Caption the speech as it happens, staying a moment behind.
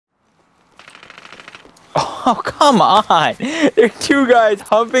Oh, come on! There are two guys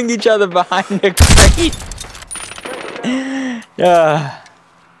humping each other behind the crate.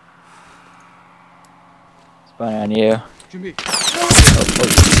 Spawn on you.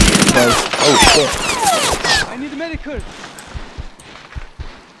 Oh shit. I need a medical.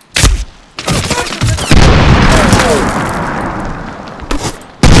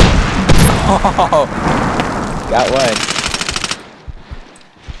 Oh, got one.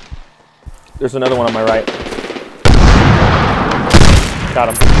 There's another one on my right. Got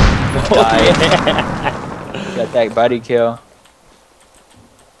him. Nice. Got that body kill.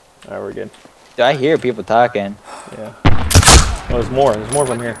 Alright, we're good. Do I hear people talking? Yeah. Oh, there's more. There's more of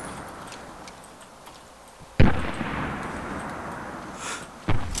them here.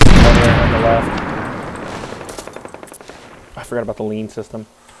 One there on the left. I forgot about the lean system.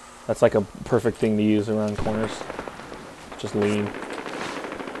 That's like a perfect thing to use around corners. Just lean.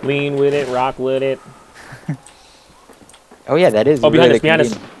 Lean with it, rock with it. Oh yeah, that is. Oh, behind really us, behind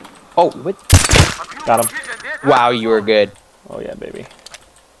us. Oh, what? Got him. Wow, you were good. Oh yeah, baby.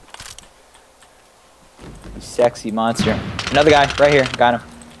 You sexy monster. Another guy, right here. Got him.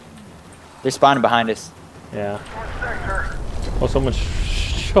 They're spawning behind us. Yeah. Oh, someone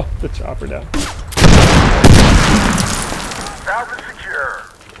shot the chopper down.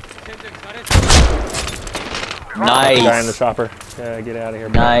 Nice. Guy in the chopper. Yeah, get out of here,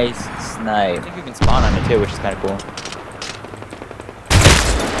 bro. Nice snipe. I think you can spawn on it too, which is kind of cool.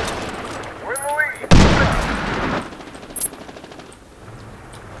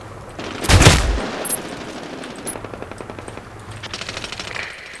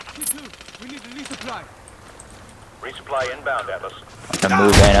 We need a resupply. Resupply inbound, Atlas. I'm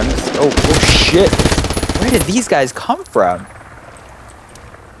moving. I'm just, oh shit. Where did these guys come from?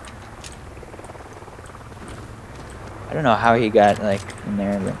 I don't know how he got like in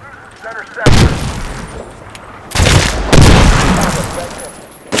there, but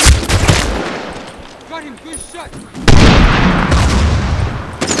Got him. Good shot.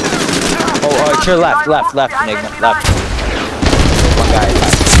 oh, to your left, Enigma, left. One guy.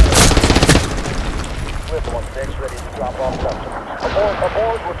 Swift 1-6, ready to drop off subject.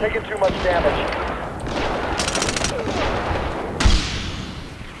 Aboard, we're taking too much damage.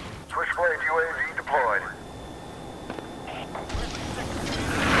 Switchblade UAV deployed.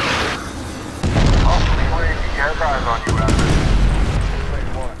 Has eyes on you, Atlas.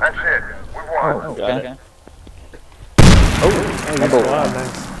 That's it. We won. Oh, okay. Number one.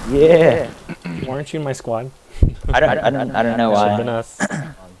 Nice. Yeah. Why aren't you in my squad? I don't know Should've been why. us.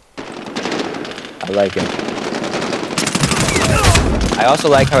 I like him. I also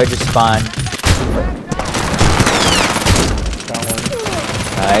like how I just spawned. Got one.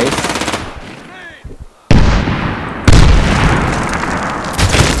 Nice.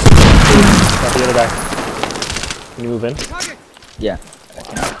 Got the other guy. Can you move in? Yeah.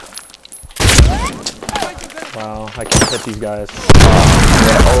 Wow, I can't hit these guys.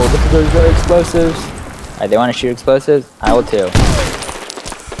 Oh, look at those explosives. Alright, they want to shoot explosives? I will too.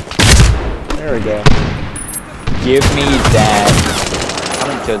 There we go. Give me that. How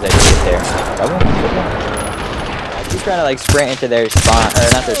many kills did I get there? Double? I keep trying to like sprint into their spawn, or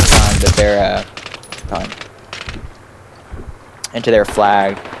not their spawn, but their into their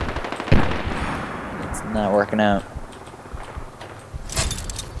flag. It's not working out.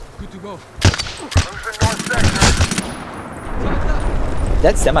 Good to go. Is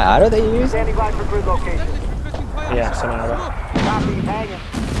that semi-auto that you use? Standing by for grid location. Yeah, semi-auto. Copy, hanging.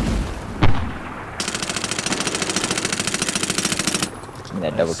 Give me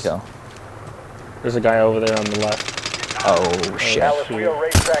that double kill. There's a guy over there on the left. Oh shit. Atlas, we are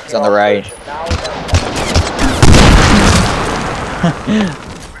race tracking. He's on the right.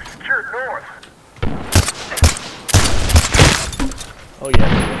 Secured north. Oh yeah.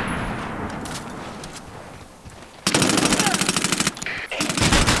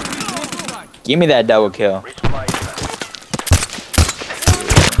 Give me that double kill.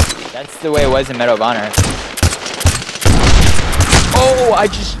 That's the way it was in Medal of Honor. Oh,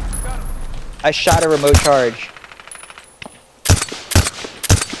 I shot a remote charge.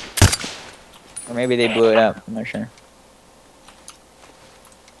 Or maybe they blew it up. I'm not sure.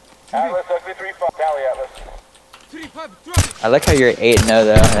 Atlas, XB35, tally Atlas. 3-5, drop it. I like how you're 8-0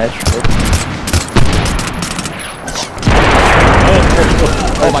 though. That's true.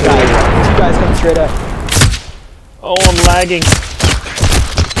 Oh my god. You guys coming straight up. Oh, I'm lagging.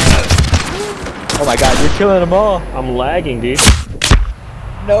 Oh my god, you're killing them all. I'm lagging, dude.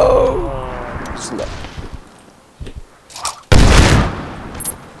 No. Slow.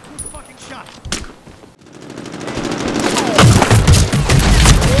 Fucking shot.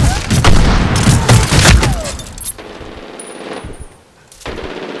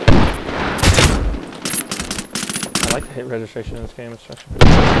 hit registration in this game. It's actually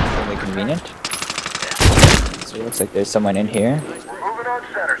Really convenient. So it looks like there's someone in here. We're moving on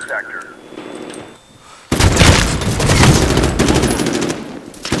center sector.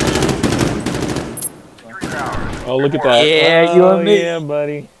 Oh, look at that. Yeah, oh, you and me. Yeah,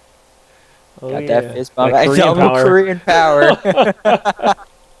 buddy. Oh, Got yeah. that fist bump. That Korean power. Korean power.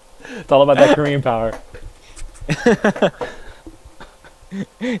 It's all about that Korean power.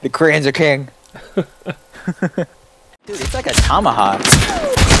 The Koreans are king. Dude, it's like a tomahawk.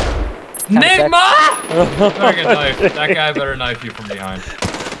 Enigma! That guy better knife you from behind.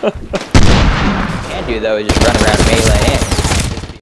 What you can do though is just run around melee in.